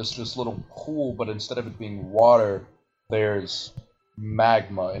 just this little pool, but instead of it being water, there's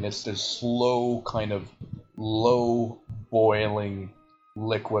magma, and it's this slow, kind of low boiling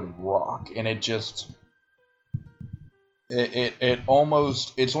liquid rock, and it just it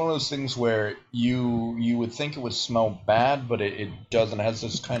almost, it's one of those things where you would think it would smell bad, but it doesn't. It has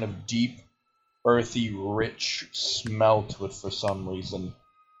this kind of deep, earthy, rich smell to it for some reason.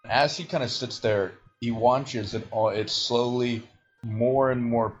 As he kind of sits there, he watches it. It's slowly, more and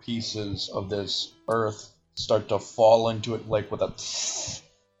more pieces of this earth start to fall into it, like with a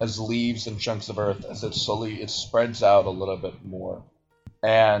as leaves and chunks of earth, as it spreads out a little bit more,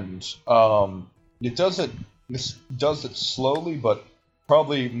 and it does it slowly, but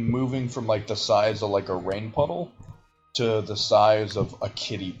probably moving from like the size of like a rain puddle to the size of a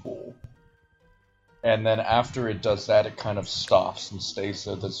kiddie pool. And then after it does that, it kind of stops and stays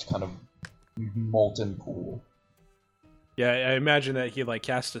there, this kind of molten pool. Yeah, I imagine that he like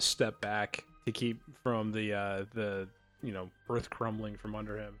has to step back to keep from the earth crumbling from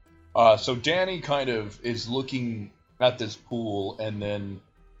under him. So Danny kind of is looking at this pool, and then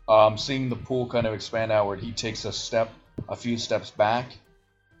seeing the pool kind of expand outward, he takes a few steps back,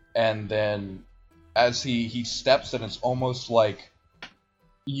 and then as he steps, and it's almost like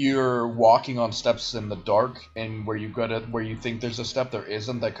you're walking on steps in the dark, and where you think there's a step, there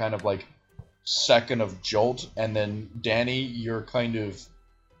isn't, that kind of like second of jolt, and then Danny, you're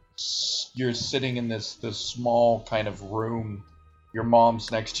sitting in this small kind of room. Your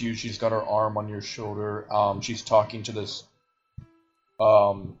mom's next to you, she's got her arm on your shoulder, she's talking to this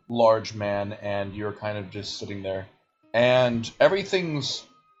large man, and you're kind of just sitting there, and everything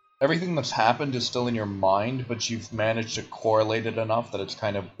that's happened is still in your mind, but you've managed to correlate it enough that it's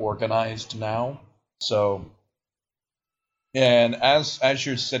kind of organized now. So, and as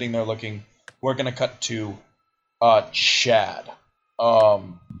you're sitting there looking, we're gonna cut to Chad.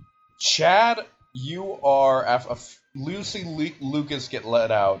 Chad, you are Lucas get let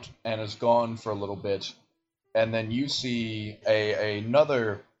out and is gone for a little bit, and then you see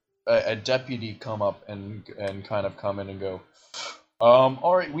another deputy come up and kind of come in and go,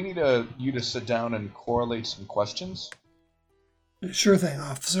 all right, we need you to sit down and correlate some questions. Sure thing,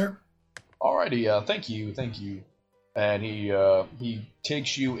 officer. Alrighty, thank you. And he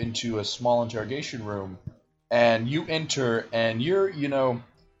takes you into a small interrogation room, and you enter, and you're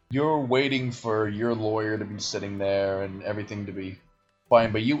waiting for your lawyer to be sitting there and everything to be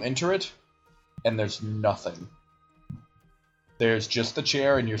fine, but you enter it, and there's nothing. There's just the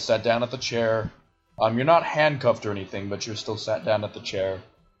chair, and you're sat down at the chair. You're not handcuffed or anything, but you're still sat down at the chair.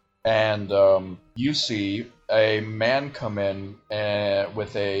 And you see a man come in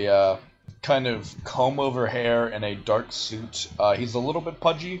with a kind of comb-over hair and a dark suit. He's a little bit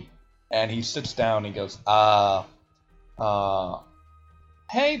pudgy, and he sits down and he goes,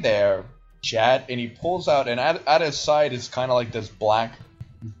 Hey there, Chad. And he pulls out, and at his side is kind of like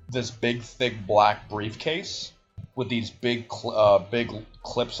this big, thick black briefcase with these big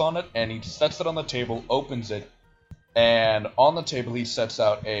clips on it. And he sets it on the table, opens it, and on the table he sets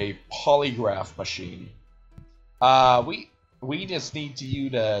out a polygraph machine. We just need you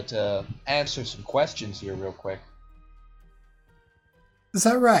to answer some questions here real quick. Is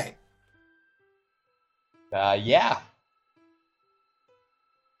that right? Yeah.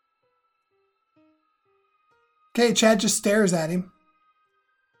 Okay, Chad just stares at him.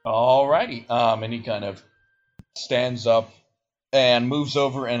 Alrighty. And he kind of stands up and moves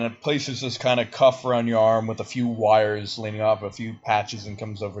over and it places this kind of cuff around your arm with a few wires leaning off, a few patches, and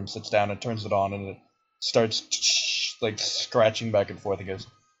comes over and sits down and turns it on, and it starts like scratching back and forth. He goes,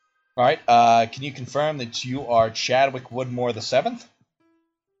 "Alright, can you confirm that you are Chadwick Woodmore the 7th?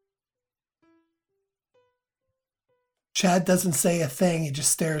 Chad doesn't say a thing, he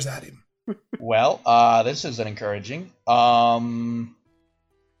just stares at him. Well, this isn't encouraging.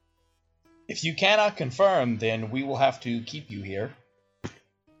 If you cannot confirm, then we will have to keep you here."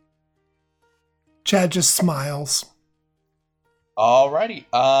 Chad just smiles. Alrighty.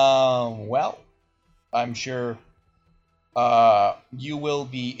 Well, I'm sure you will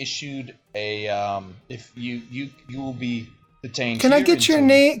be issued a if you will be detained. Can I get your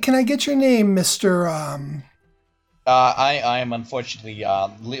name? Can I get your name, Mr. I am unfortunately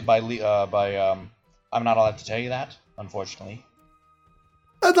I'm not allowed to tell you that, unfortunately.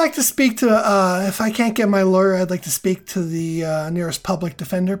 I'd like to speak to if I can't get my lawyer, I'd like to speak to the nearest public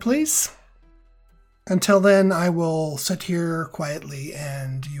defender, please. Until then, I will sit here quietly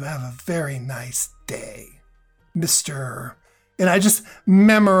and you have a very nice day, Mr. And I just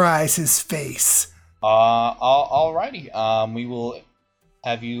memorize his face. Alrighty. We will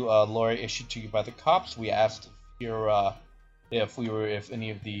have you a lawyer issued to you by the cops. We asked if any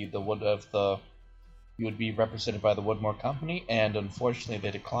of you would be represented by the Woodmore Company, and unfortunately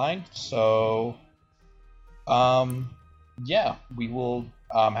they declined. So, yeah, we will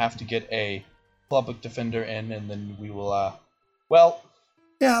have to get a public defender in, and then we will.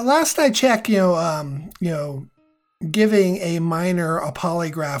 Yeah. Last I checked, giving a minor a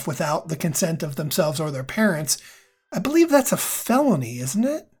polygraph without the consent of themselves or their parents, I believe that's a felony, isn't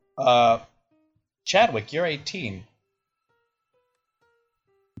it? Chadwick, you're 18.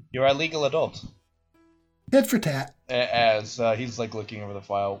 You're a legal adult. Tit for tat. As he's like looking over the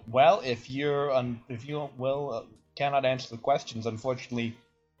file. Well, if you cannot answer the questions, unfortunately,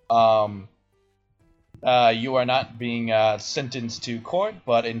 you are not being sentenced to court.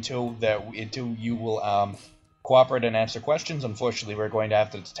 But until you will cooperate and answer questions, unfortunately, we're going to have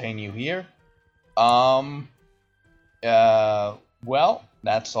to detain you here. Well,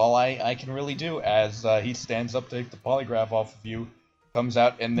 that's all I can really do. As he stands up to take the polygraph off of you. Comes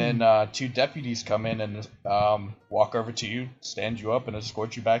out, and then 2 deputies come in and walk over to you, stand you up, and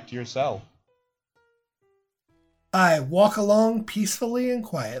escort you back to your cell. I walk along peacefully and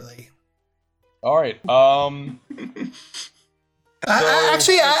quietly. All right.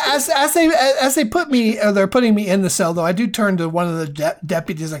 Actually, as they put me, or they're putting me in the cell, though, I do turn to one of the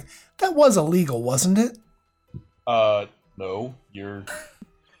deputies like, "That was illegal, wasn't it?" No, you're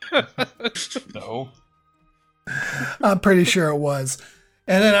no. I'm pretty sure it was.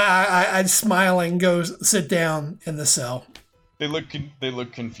 And then I smiling go sit down in the cell. They look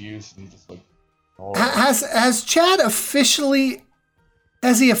confused and just like. Oh. Has Chad officially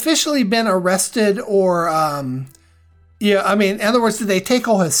been arrested, or yeah? I mean, in other words, did they take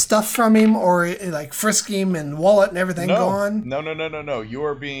all his stuff from him, or like frisk him and wallet and everything gone? No.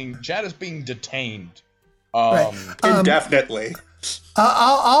 Chad is being detained. Right. Indefinitely.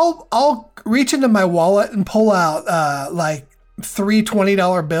 I'll reach into my wallet and pull out like 3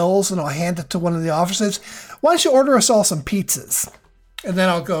 $20 bills, and I'll hand it to one of the officers. Why don't you order us all some pizzas? And then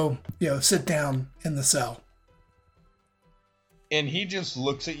I'll go, sit down in the cell. And he just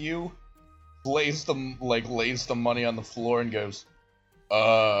looks at you, lays the money on the floor, and goes,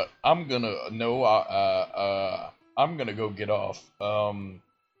 I'm gonna go get off.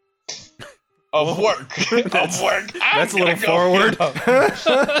 Of work. That's a little forward.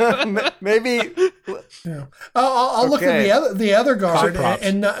 Maybe. Yeah. I'll look at the other guard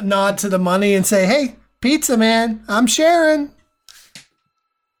and nod to the money and say, "Hey, pizza man, I'm sharing."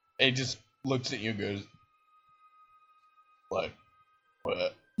 He just looks at you and goes, "What?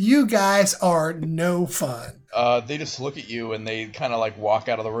 What?" You guys are no fun. They just look at you and they kind of like walk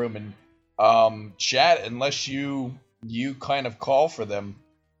out of the room, and Chad, unless you kind of call for them,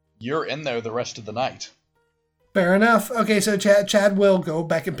 you're in there the rest of the night. Fair enough. Okay, so Chad will go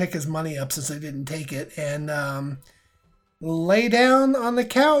back and pick his money up since they didn't take it, and lay down on the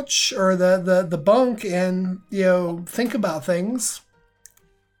couch or the bunk and, think about things.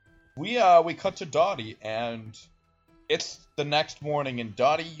 We cut to Dottie, and it's the next morning, and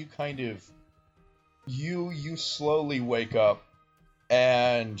Dottie, you kind of you slowly wake up,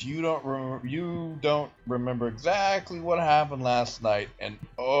 and you don't remember exactly what happened last night, and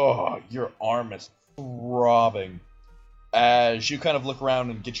your arm is throbbing as you kind of look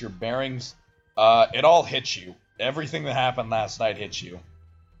around and get your bearings. It all hits you. Everything that happened last night hits you.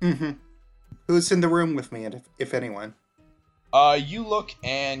 Mm-hmm. Who's in the room with me, if anyone? You look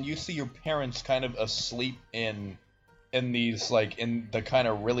and you see your parents kind of asleep in these, like, in the kind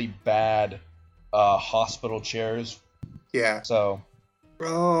of really bad hospital chairs. Yeah. So.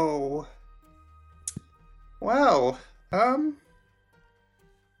 Oh. Well,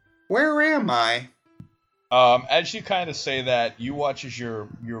 where am I? As you kind of say that, you watch as your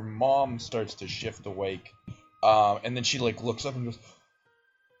mom starts to shift awake, and then she like looks up and goes,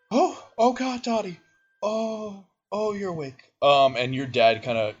 "Oh God, Dottie, oh, you're awake." And your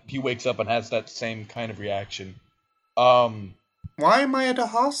dad he wakes up and has that same kind of reaction. Why am I at a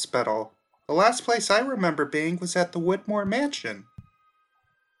hospital? The last place I remember being was at the Woodmore Mansion.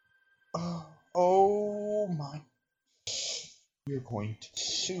 Oh my! We're going to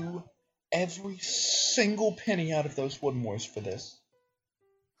sue every single penny out of those Woodmores for this.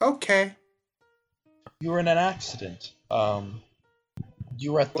 Okay. You were in an accident.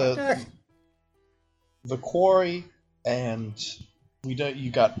 You were at the quarry, and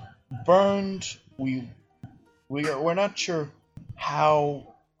you got burned. We're not sure how.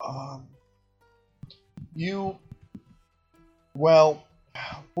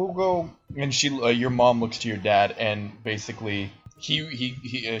 We'll go. And your mom looks to your dad, and basically she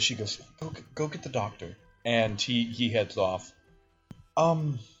goes, go get the doctor, and he heads off.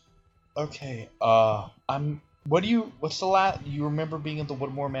 Okay. What's the last you remember being at the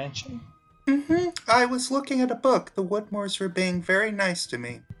Woodmore Mansion? Mm-hmm. I was looking at a book. The Woodmores were being very nice to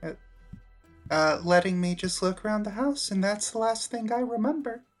me, letting me just look around the house, and that's the last thing I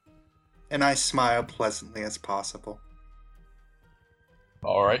remember. And I smile pleasantly as possible.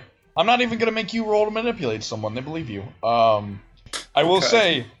 All right. I'm not even gonna make you roll to manipulate someone. They believe you. I will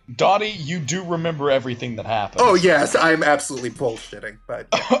say, Dottie, you do remember everything that happened. Oh yes, I'm absolutely bullshitting, but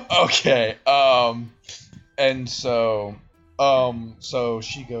yeah. Okay. And so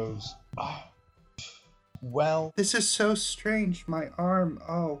she goes, well, this is so strange. My arm.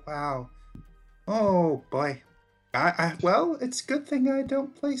 Oh wow. Oh boy. Well, it's a good thing I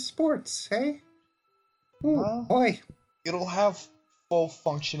don't play sports, hey? Oh boy. It'll have full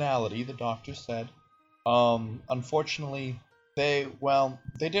functionality, the doctor said. Unfortunately, they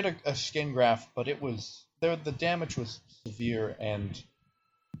did a skin graft, but the damage was severe, and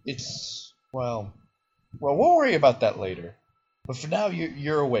we'll worry about that later. But for now,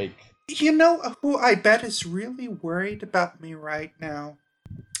 you're awake. You know who I bet is really worried about me right now?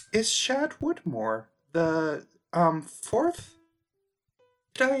 Is Shad Woodmore, the fourth?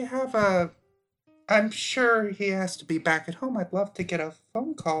 Did I have I'm sure he has to be back at home. I'd love to get a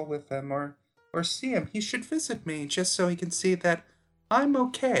phone call with him or see him. He should visit me just so he can see that I'm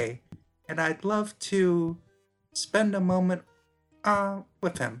okay. And I'd love to spend a moment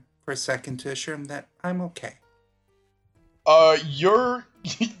with him for a second to assure him that I'm okay. You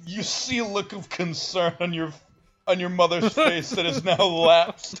see a look of concern on your mother's face that is now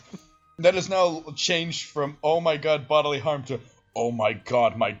lapsed. That is now changed from, oh my god, bodily harm to, oh my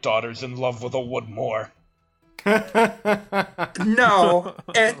god, my daughter's in love with a Woodmore. No,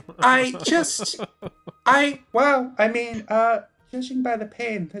 judging by the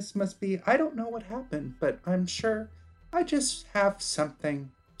pain, this must be, I don't know what happened, but I'm sure I just have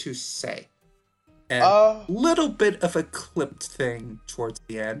something to say. And a little bit of a clipped thing towards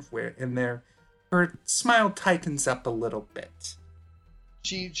the end her smile tightens up a little bit.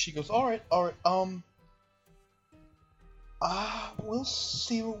 She goes, all right, we'll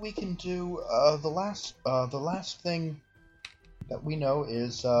see what we can do. The last thing that we know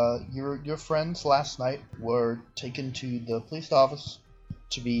is your friends last night were taken to the police office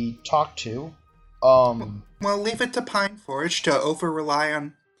to be talked to. Well, leave it to Pine Forge to over-rely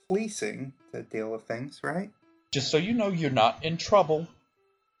on policing to deal with things, right? Just so you know, you're not in trouble.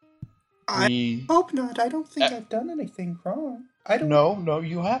 I hope not. I don't think I've done anything wrong. No,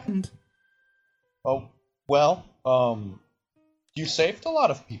 you haven't. Oh, well, you saved a lot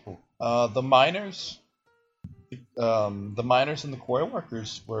of people. The miners and the quarry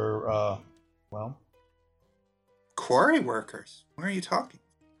workers were, Quarry workers? What are you talking?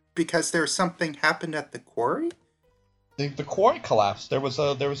 Because something happened at the quarry? The quarry collapsed. There was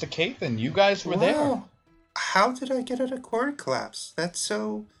a cave-in. You guys were there. How did I get at a cord collapse? That's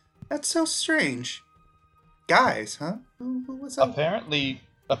so strange. Guys, huh? Who was that?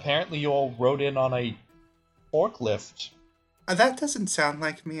 Apparently you all rode in on a forklift. That doesn't sound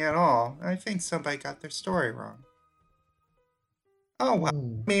like me at all. I think somebody got their story wrong. Oh, well,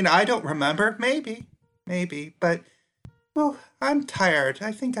 I mean, I don't remember. Maybe, but, well, I'm tired.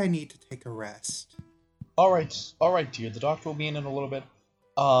 I think I need to take a rest. All right, dear. The doctor will be in a little bit.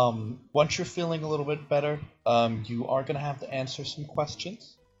 Once you're feeling a little bit better, you are gonna have to answer some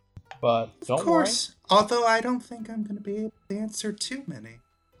questions, but don't worry. Of course, although I don't think I'm gonna be able to answer too many.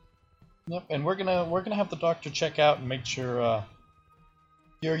 Yep, and we're gonna have the doctor check out and make sure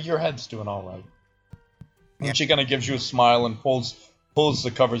your head's doing all right. Yeah. And she kind of gives you a smile and pulls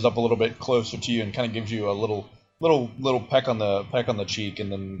the covers up a little bit closer to you and kind of gives you a little peck on the cheek,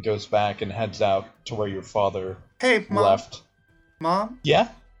 and then goes back and heads out to where your father left. Mom? Yeah?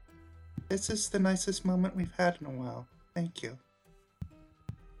 This is the nicest moment we've had in a while. Thank you.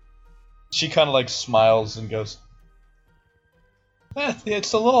 She kind of like smiles and goes,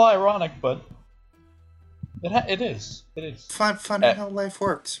 it's a little ironic, but it is. Funny how life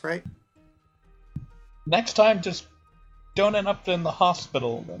works, right? Next time, just don't end up in the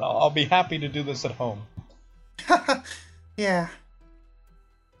hospital, and I'll be happy to do this at home. Yeah.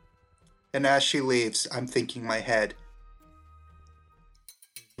 And as she leaves, I'm thinking in my head,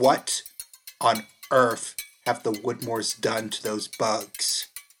 what on earth have the Woodmores done to those bugs?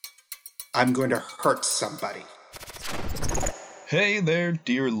 I'm going to hurt somebody. Hey there,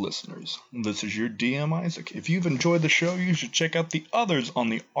 dear listeners. This is your DM Isaac. If you've enjoyed the show, you should check out the others on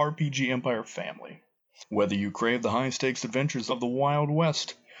the RPG Empire family. Whether you crave the high-stakes adventures of the Wild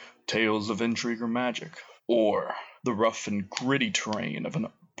West, tales of intrigue or magic, or the rough and gritty terrain of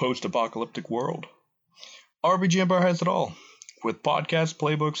a post-apocalyptic world, RPG Empire has it all, with podcasts,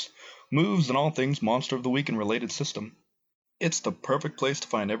 playbooks, moves, and all things Monster of the Week and related system. It's the perfect place to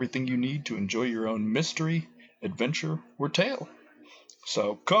find everything you need to enjoy your own mystery, adventure, or tale.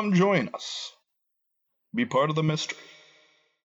 So come join us. Be part of the mystery.